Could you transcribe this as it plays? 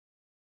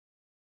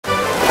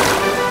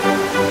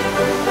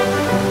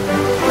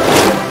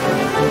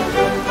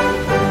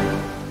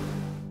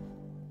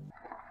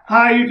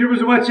Hi YouTubers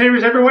and wet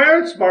shavers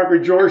everywhere, it's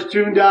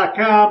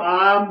MargaretGeorgeTune.com.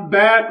 I'm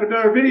back with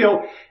another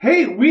video.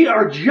 Hey, we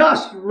are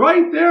just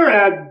right there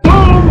at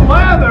Balm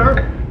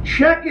Lather.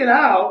 Check it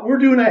out. We're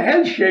doing a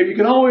head shave. You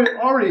can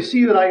already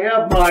see that I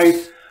have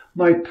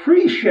my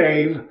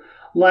pre-shave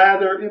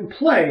lather in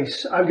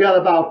place. I've got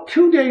about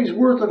 2 days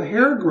worth of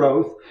hair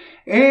growth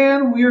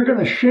and we are going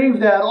to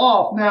shave that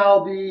off.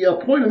 Now the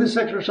point of this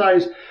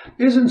exercise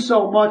isn't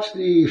so much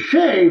the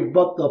shave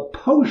but the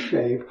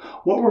post-shave,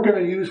 what we're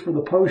going to use for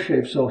the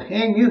post-shave. So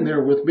hang in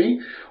there with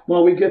me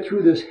while we get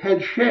through this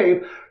head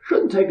shave.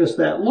 Shouldn't take us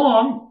that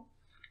long.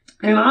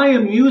 And I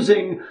am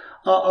using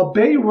a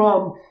Bay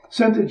Rum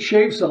scented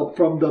shave soap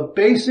from the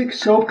Basic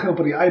Soap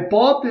Company. I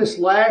bought this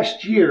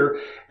last year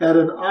at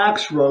an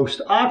Ox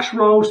Roast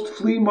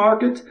flea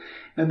market,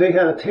 and they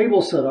had a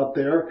table set up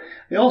there.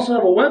 They also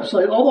have a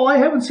website, although I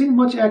haven't seen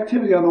much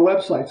activity on the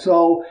website.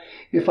 So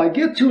if I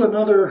get to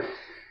another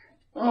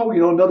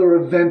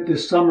event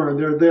this summer and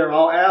they're there,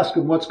 I'll ask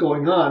them what's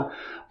going on.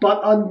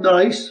 But a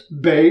nice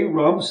Bay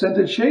Rum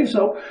scented shave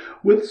soap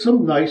with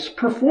some nice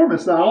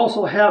performance. Now I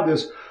also have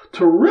this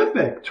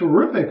terrific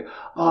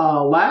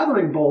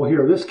lathering bowl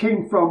here. This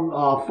came from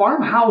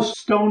Farmhouse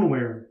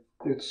Stoneware.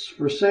 It's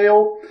for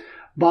sale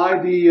by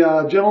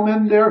the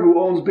gentleman there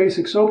who owns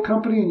Basic Soap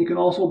Company, and you can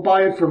also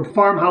buy it from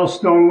Farmhouse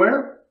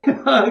Stoneware.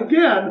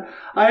 Again,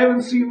 I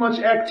haven't seen much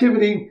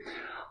activity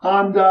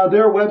on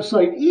their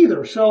website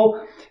either.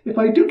 So if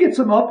I do get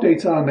some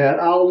updates on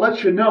that, I'll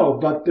let you know.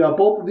 But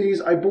both of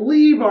these, I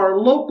believe, are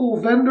local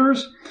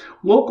vendors,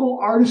 local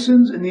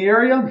artisans in the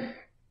area.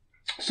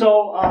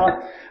 So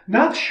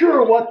not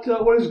sure what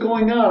is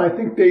going on. I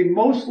think they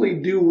mostly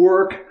do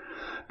work.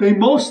 They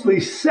mostly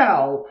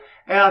sell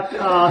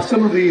at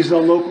some of these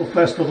local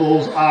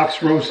festivals,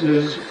 ox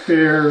roasts,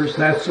 fairs,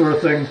 that sort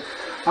of thing.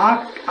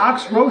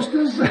 Ox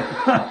roasts,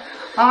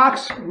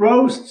 ox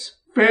roasts,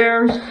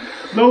 fairs,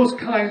 those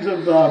kinds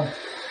of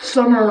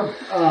summer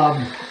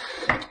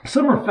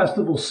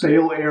festival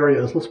sale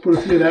areas. Let's put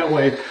it to you that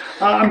way.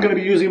 I'm going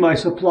to be using my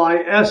Supply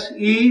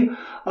SE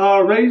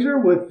razor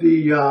with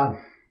the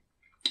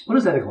what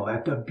is that called?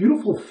 That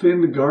beautiful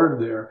fin guard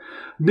there.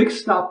 Mixed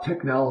stop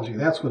technology.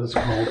 That's what it's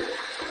called.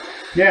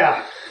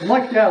 Yeah, I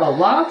like that a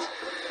lot.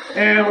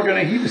 And we're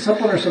going to heat this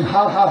up under some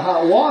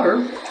hot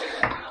water.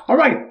 All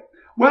right.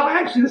 Well,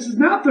 actually, this is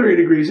not 30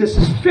 degrees. This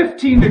is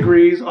 15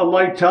 degrees, a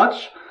light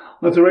touch.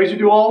 Let the razor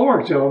do all the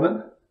work,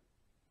 gentlemen.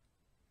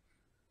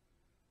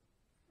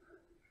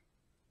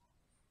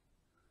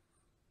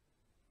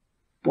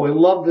 Boy,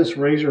 love this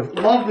razor.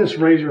 Love this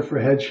razor for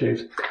head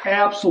shaves.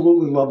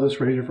 Absolutely love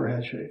this razor for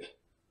head shaves.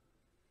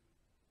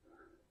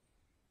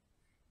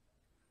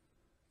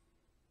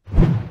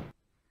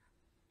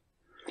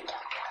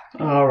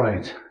 All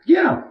right.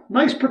 Yeah,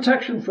 nice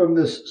protection from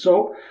this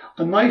soap.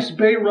 A nice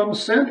Bay Rum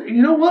scent. And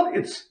you know what?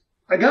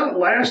 I got it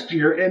last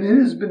year, and it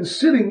has been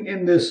sitting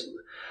in this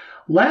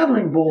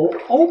lathering bowl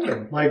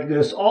open like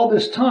this all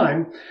this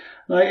time.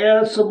 I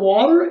added some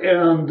water,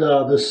 and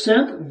the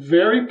scent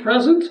very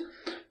present.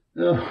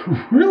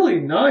 Really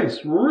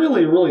nice.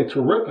 Really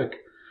terrific.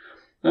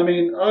 I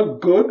mean, a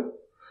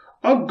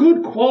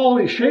good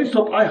quality shave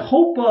soap. I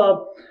hope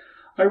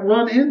I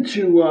run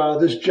into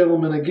this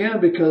gentleman again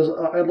because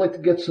I'd like to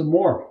get some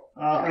more.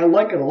 I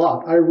like it a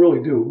lot. I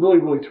really do.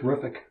 Really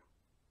terrific.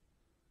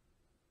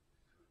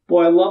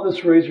 Boy, I love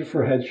this razor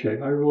for head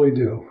shave. I really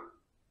do.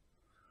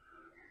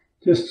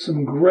 Just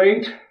some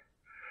great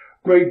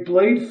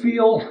blade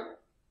feel.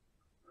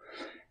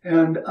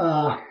 And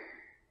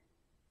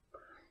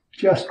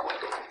just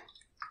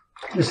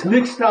this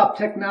mixed stop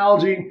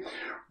technology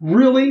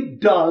really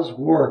does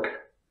work.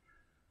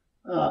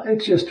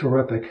 It's just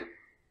terrific.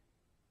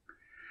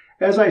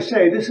 As I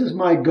say, this is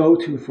my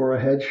go-to for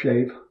a head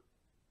shave.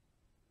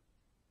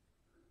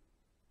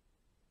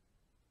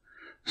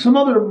 Some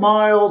other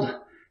mild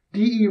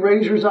DE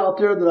razors out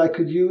there that I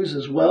could use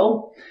as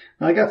well.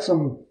 I think I got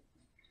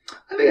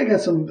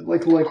some,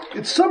 like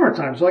it's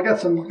summertime, so I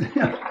got some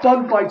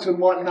bug bites and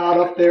whatnot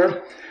up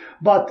there.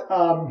 But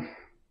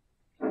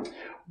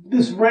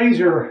this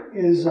razor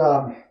is,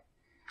 I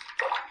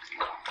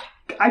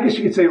guess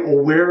you could say,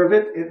 aware of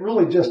it. It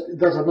really just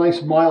does a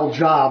nice mild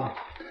job.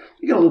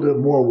 You get a little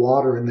bit more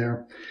water in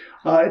there.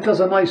 It does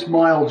a nice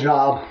mild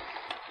job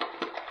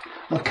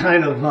of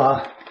kind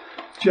of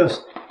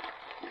just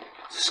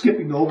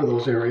skipping over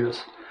those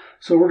areas.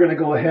 So we're going to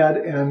go ahead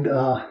and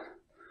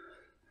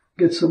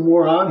get some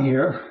more on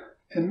here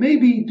and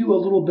maybe do a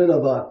little bit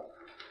of a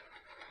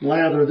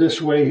lather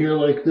this way here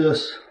like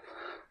this.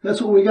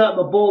 That's what we got in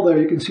the bowl there.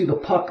 You can see the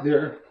puck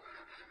there.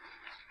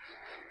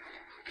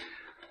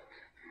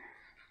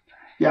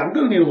 Yeah, I'm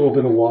going to need a little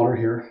bit of water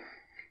here.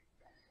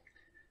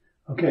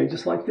 Okay,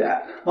 just like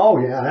that. Oh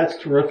yeah, that's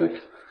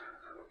terrific.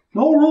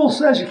 No rule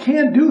says you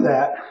can't do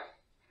that.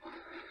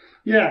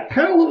 Yeah,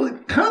 kind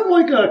of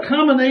like a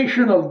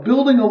combination of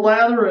building a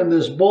lather in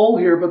this bowl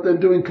here, but then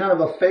doing kind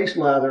of a face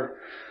lather.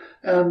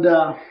 And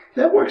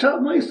that works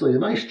out nicely. A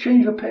nice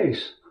change of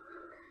pace.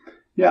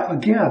 Yeah,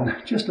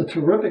 again, just a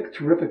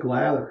terrific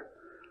lather.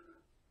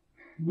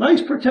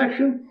 Nice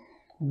protection.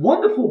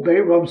 Wonderful bay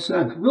rum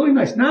scent. Really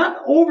nice.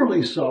 Not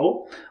overly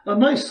so. A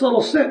nice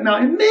subtle scent.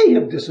 Now, it may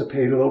have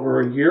dissipated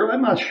over a year.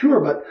 I'm not sure,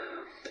 but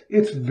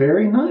it's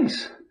very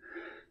nice.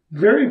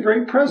 Very,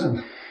 very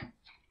present.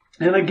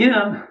 And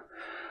again,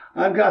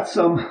 I've got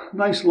some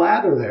nice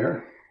lather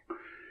there.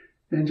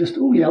 And just,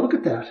 oh yeah, look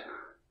at that.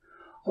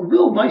 A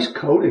real nice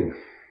coating.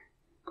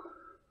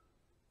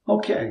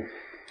 Okay.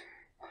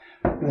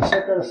 I'm going to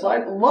set that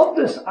aside. Love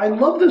this. I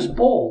love this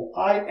bowl.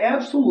 I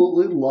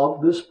absolutely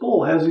love this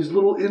bowl. It has these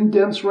little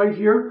indents right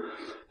here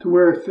to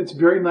where it fits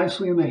very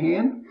nicely in the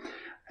hand.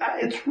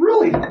 It's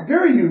really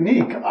very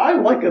unique. I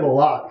like it a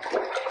lot.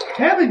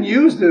 Haven't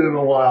used it in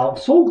a while. I'm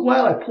so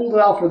glad I pulled it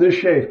out for this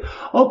shave.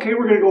 Okay,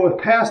 we're going to go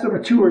with pass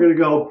number 2. We're going to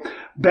go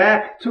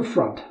back to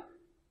front.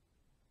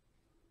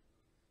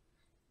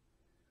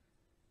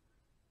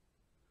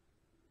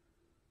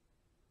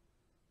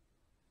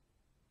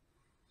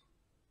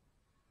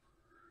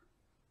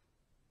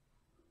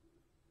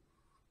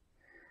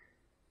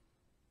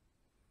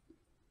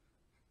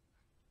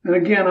 And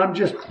again, I'm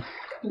just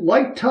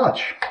light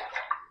touch.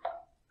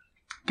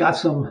 Got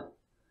some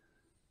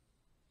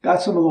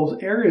of those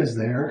areas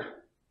there.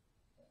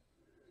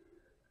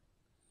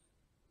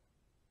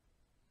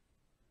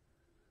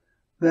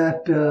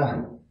 That,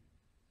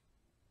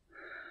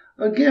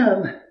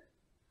 again,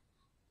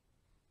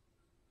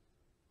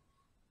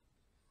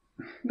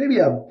 maybe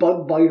a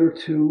bug bite or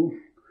two.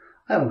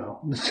 I don't know,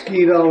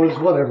 mosquitoes,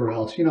 whatever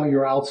else. You know,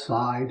 you're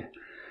outside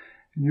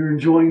and you're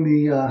enjoying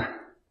the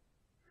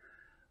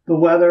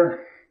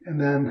weather,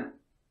 and then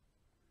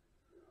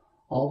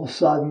all of a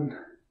sudden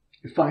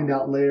you find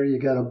out later you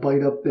got a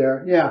bite up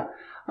there. Yeah,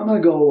 I'm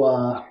going to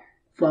go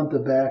front to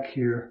back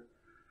here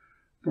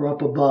for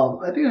up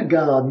above. I think I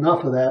got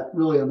enough of that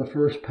really on the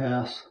first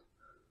pass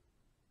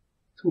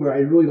to where I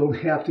really don't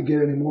have to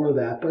get any more of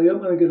that. But I'm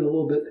going to get a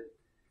little bit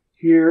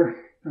here.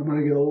 I'm going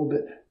to get a little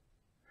bit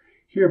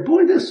here.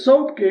 Boy, this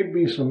soap gave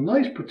me some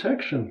nice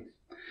protection.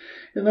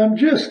 And I'm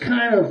just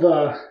kind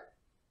of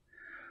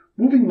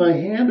moving my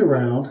hand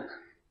around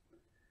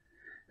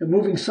and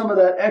moving some of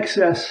that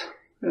excess.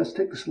 Let's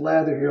take this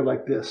lather here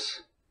like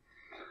this.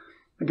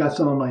 I got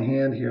some on my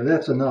hand here.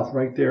 That's enough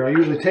right there. I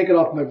usually take it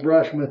off my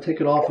brush. I'm going to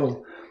take it off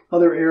of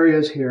other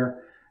areas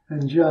here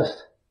and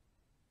just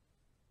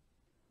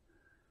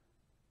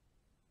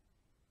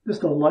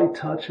a light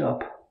touch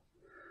up.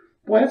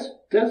 Boy,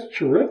 that's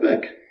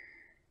terrific.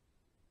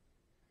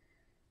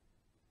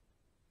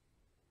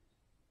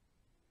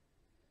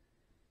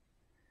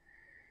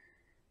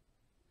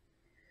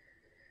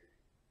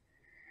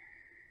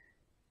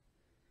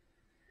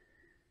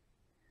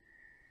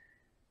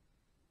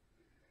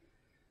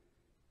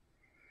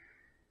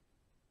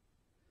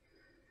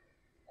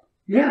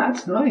 Yeah,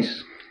 it's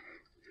nice.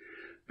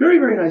 Very,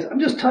 very nice. I'm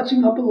just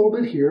touching up a little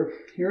bit here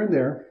and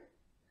there.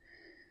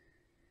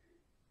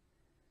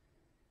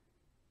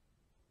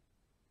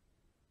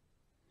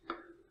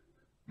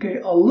 Okay,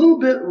 a little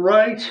bit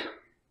right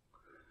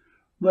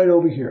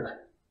over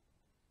here.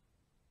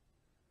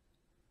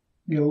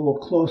 Get a little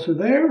closer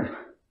there.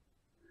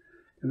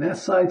 And that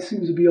side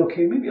seems to be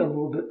okay. Maybe a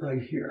little bit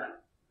right here.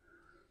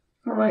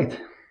 All right.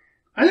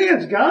 I think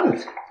that's got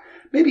it.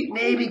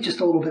 Maybe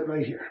just a little bit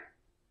right here.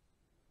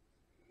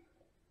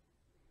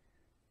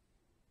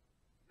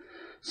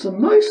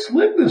 Some nice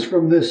slickness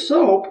from this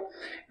soap,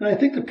 and I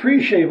think the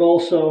pre-shave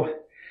also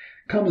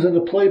comes into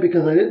play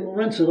because I didn't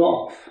rinse it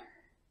off.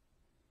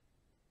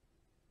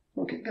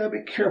 Okay, gotta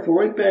be careful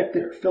right back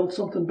there. Felt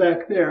something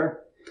back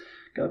there.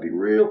 Gotta be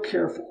real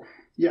careful.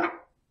 Yeah.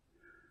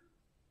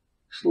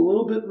 Just a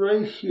little bit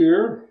right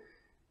here.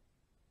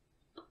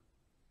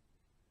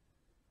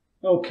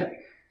 Okay.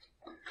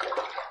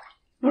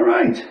 All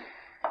right.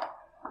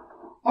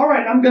 All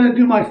right, I'm gonna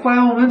do my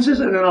final rinses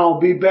and then I'll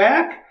be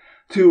back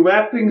to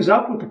wrap things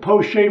up with the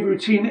post-shave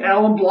routine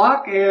alum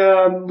block and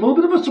a little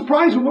bit of a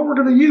surprise of what we're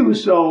going to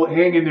use, so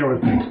hang in there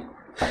with me.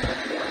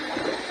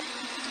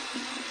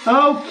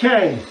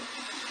 Okay,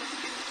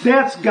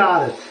 that's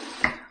got it.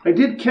 I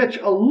did catch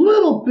a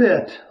little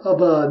bit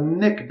of a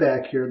nick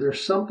back here.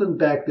 There's something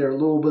back there, a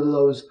little bit of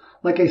those,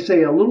 like I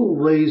say, a little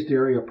raised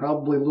area,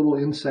 probably a little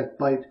insect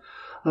bite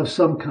of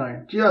some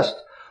kind. Just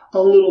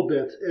a little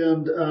bit,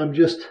 and I'm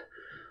just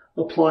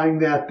applying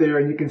that there,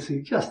 and you can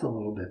see just a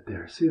little bit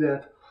there. See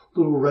that?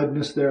 Little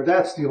redness there.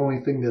 That's the only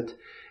thing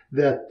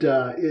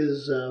that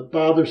is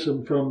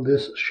bothersome from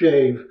this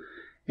shave.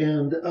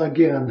 And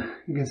again,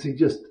 you can see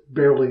just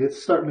barely.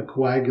 It's starting to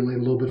coagulate a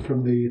little bit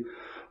from the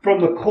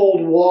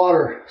cold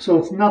water. So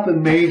it's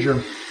nothing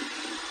major.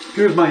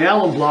 Here's my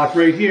alum block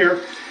right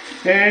here,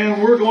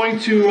 and we're going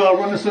to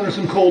run this under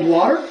some cold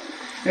water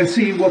and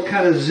see what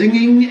kind of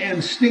zinging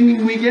and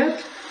stinging we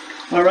get.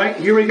 All right,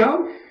 here we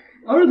go.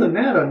 Other than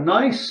that, a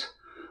nice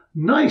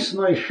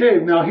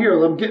shave. Now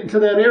here, I'm getting to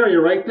that area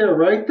right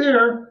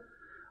there.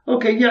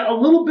 Okay, yeah, a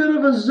little bit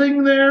of a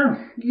zing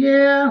there.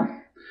 Yeah,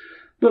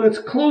 but it's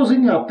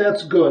closing up.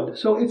 That's good.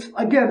 So it's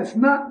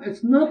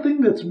nothing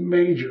that's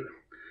major.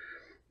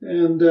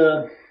 And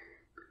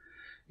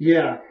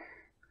yeah.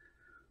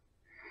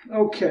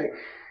 Okay.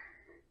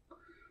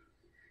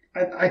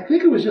 I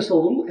think it was just a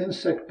little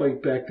insect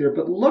bite back there,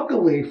 but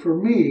luckily for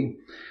me,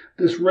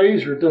 this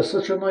razor does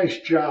such a nice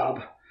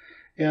job.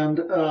 And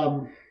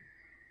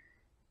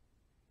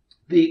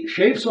the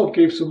shave soap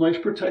gave some nice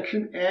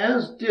protection,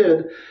 as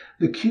did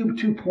the Cube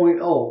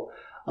 2.0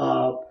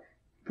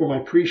 for my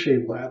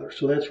pre-shave lather.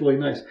 So that's really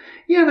nice.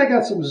 Yeah, and I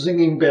got some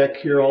zinging back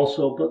here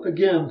also. But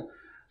again,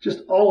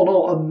 just all in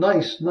all, a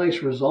nice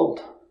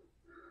result.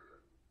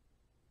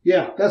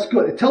 Yeah, that's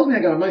good. It tells me I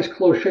got a nice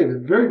close shave.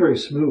 It's very, very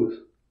smooth.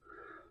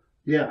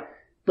 Yeah.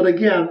 But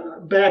again,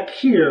 back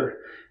here,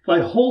 if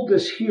I hold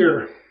this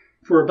here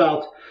for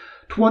about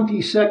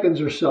 20 seconds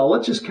or so,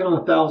 let's just count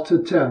 1,000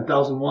 to 10.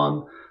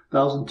 1,001,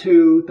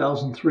 1,002,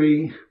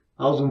 1,003,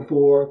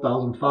 1,004,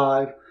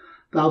 1,005,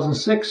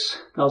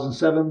 1,006,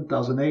 1,007,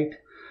 1,008,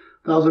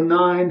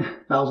 1,009,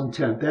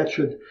 1,010.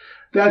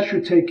 That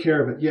should take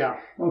care of it. Yeah.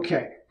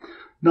 Okay.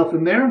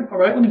 Nothing there. All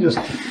right. Let me just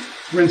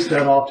rinse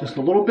that off just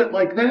a little bit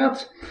like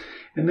that.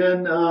 And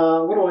then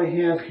what do I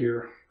have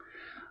here?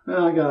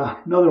 I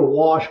got another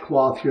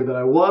washcloth here that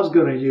I was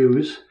going to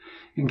use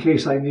in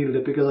case I needed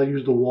it, because I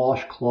used a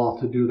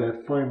washcloth to do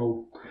that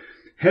final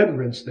head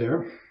rinse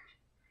there.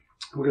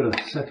 We're going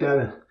to set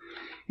that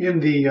in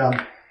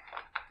the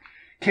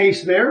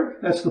case there.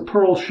 That's the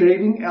Pearl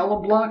Shaving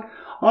Alum Block.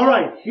 All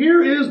right,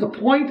 here is the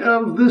point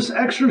of this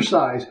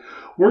exercise.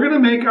 We're going to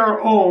make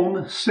our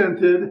own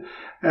scented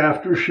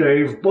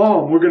aftershave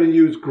balm. We're going to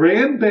use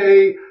Grand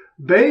Bay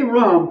Bay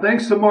Rum.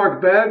 Thanks to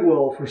Mark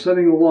Bagwell for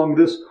sending along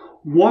this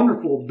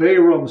wonderful Bay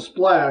Rum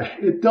splash.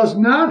 It does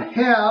not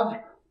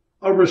have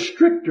a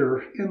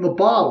restrictor in the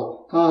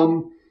bottle,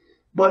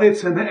 but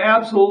it's an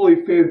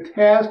absolutely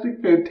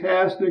fantastic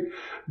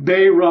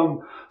Bay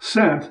Rum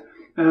scent.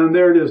 And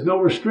there it is, no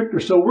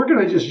restrictor. So we're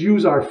going to just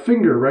use our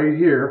finger right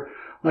here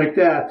like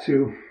that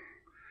to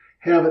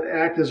have it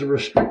act as a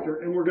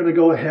restrictor. And we're going to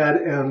go ahead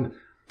and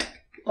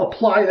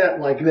apply that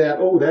like that.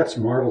 Oh, that's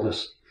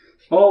marvelous.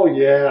 Oh,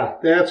 yeah,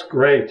 that's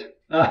great.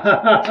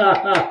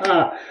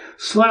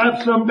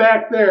 Slap some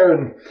back there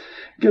and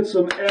get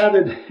some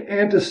added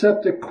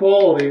antiseptic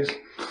qualities.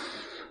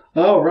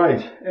 All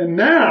right, and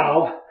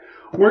now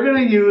we're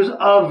going to use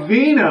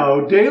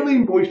Aveeno Daily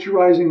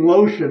Moisturizing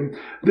Lotion.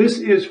 This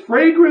is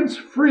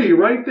fragrance-free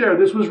right there.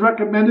 This was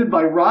recommended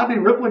by Rodney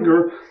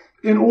Ripplinger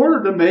in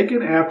order to make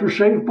an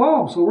aftershave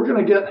balm. So we're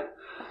going to get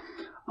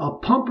a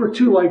pump or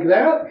two like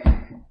that.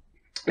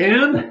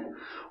 And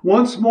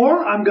once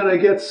more, I'm going to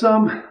get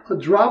a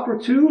drop or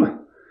two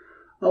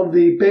of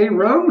the Bay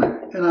Rum,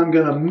 and I'm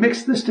going to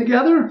mix this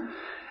together.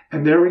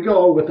 And there we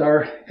go with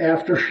our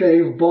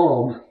aftershave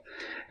balm.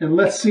 And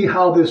let's see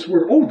how this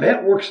works. Oh,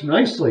 that works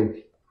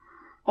nicely.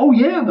 Oh,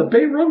 yeah, the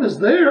Bay Rum is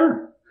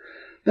there.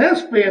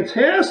 That's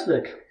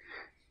fantastic.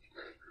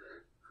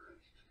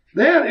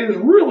 That is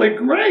really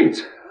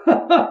great.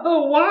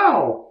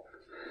 Wow.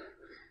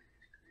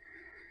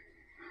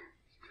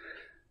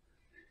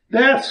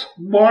 That's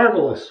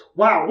marvelous.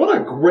 Wow, what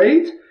a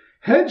great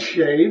head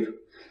shave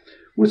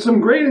with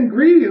some great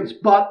ingredients,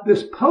 but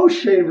this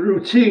post-shave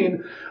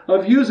routine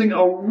of using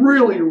a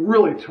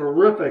really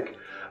terrific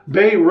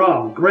Bay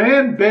Rum,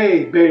 Grand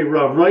Bay Bay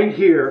Rum right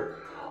here,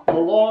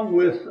 along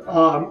with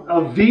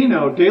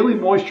Aveeno Daily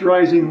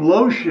Moisturizing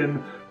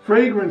Lotion,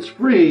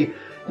 fragrance-free.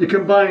 You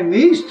combine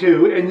these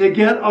two and you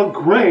get a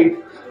great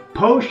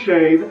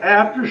post-shave,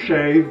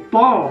 aftershave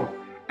balm.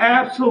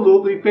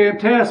 Absolutely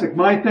fantastic.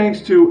 My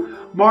thanks to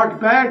Mark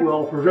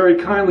Bagwell for very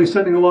kindly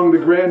sending along the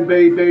Grand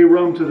Bay Bay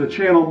Rum to the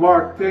channel.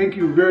 Mark, thank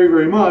you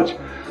very much.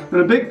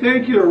 And a big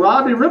thank you to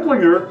Rodney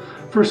Ripplinger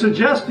for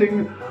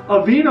suggesting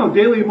Aveeno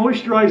Daily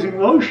Moisturizing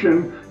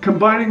Lotion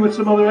combining with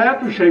some other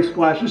aftershave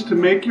splashes to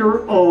make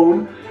your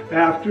own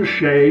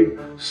aftershave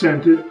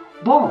scented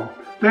balm.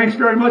 Thanks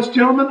very much,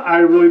 gentlemen. I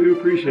really do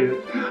appreciate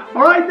it.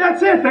 All right,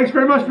 that's it. Thanks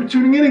very much for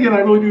tuning in again. I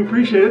really do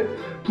appreciate it.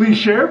 Please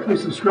share,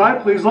 please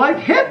subscribe, please like,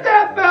 hit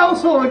that bell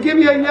so it'll give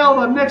you a yell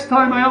the next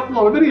time I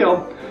upload a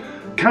video.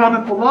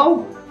 Comment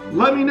below,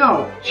 let me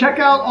know. Check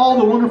out all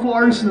the wonderful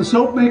artisan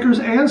soap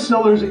makers and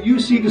sellers that you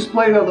see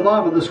displayed on the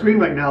bottom of the screen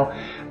right now.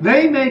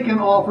 They make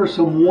and offer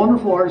some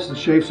wonderful artisan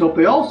shave soap.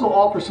 They also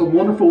offer some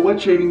wonderful wet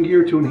shaving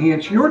gear to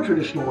enhance your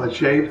traditional wet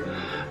shave.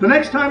 The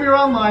next time you're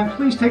online,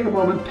 please take a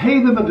moment, pay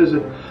them a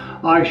visit.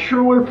 I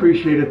sure would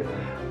appreciate it.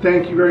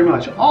 Thank you very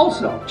much.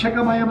 Also, check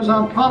out my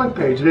Amazon product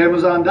page at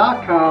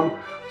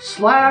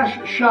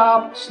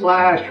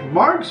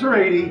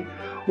amazon.com/shop/marks80,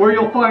 where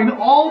you'll find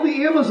all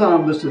the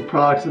Amazon listed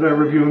products that I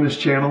review in this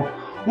channel,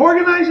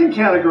 organized and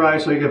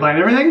categorized so you can find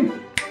everything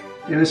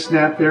in a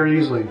snap very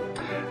easily.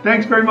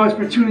 Thanks very much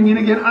for tuning in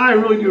again. I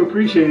really do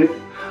appreciate it.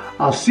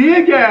 I'll see you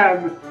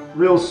again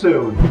real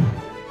soon.